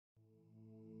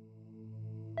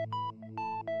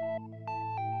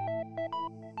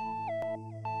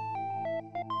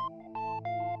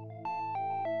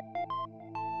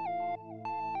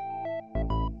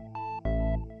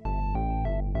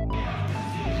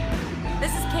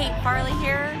King Farley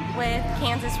here with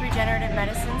Kansas Regenerative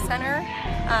Medicine Center.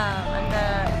 I'm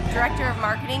the Director of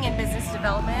Marketing and Business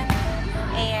Development,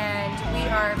 and we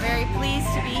are very pleased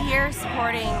to be here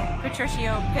supporting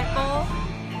Patricio Pitbull.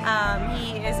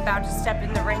 He is about to step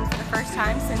in the ring for the first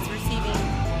time since receiving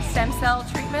stem cell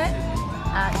treatment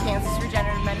at Kansas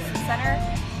Regenerative Medicine Center,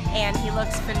 and he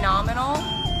looks phenomenal.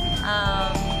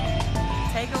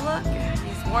 Take a look.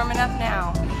 He's warming up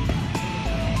now.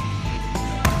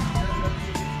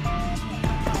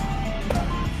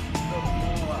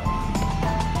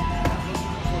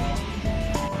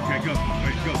 Go.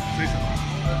 Say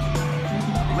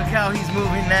something. Look how he's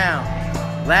moving now.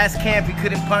 Last camp he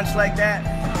couldn't punch like that.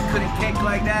 He couldn't kick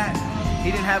like that.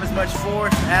 He didn't have as much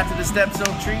force after the stem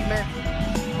cell treatment.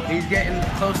 He's getting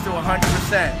close to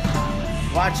 100%.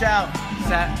 Watch out,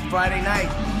 Friday night.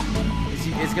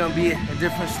 It's gonna be a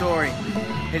different story.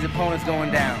 His opponent's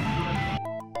going down.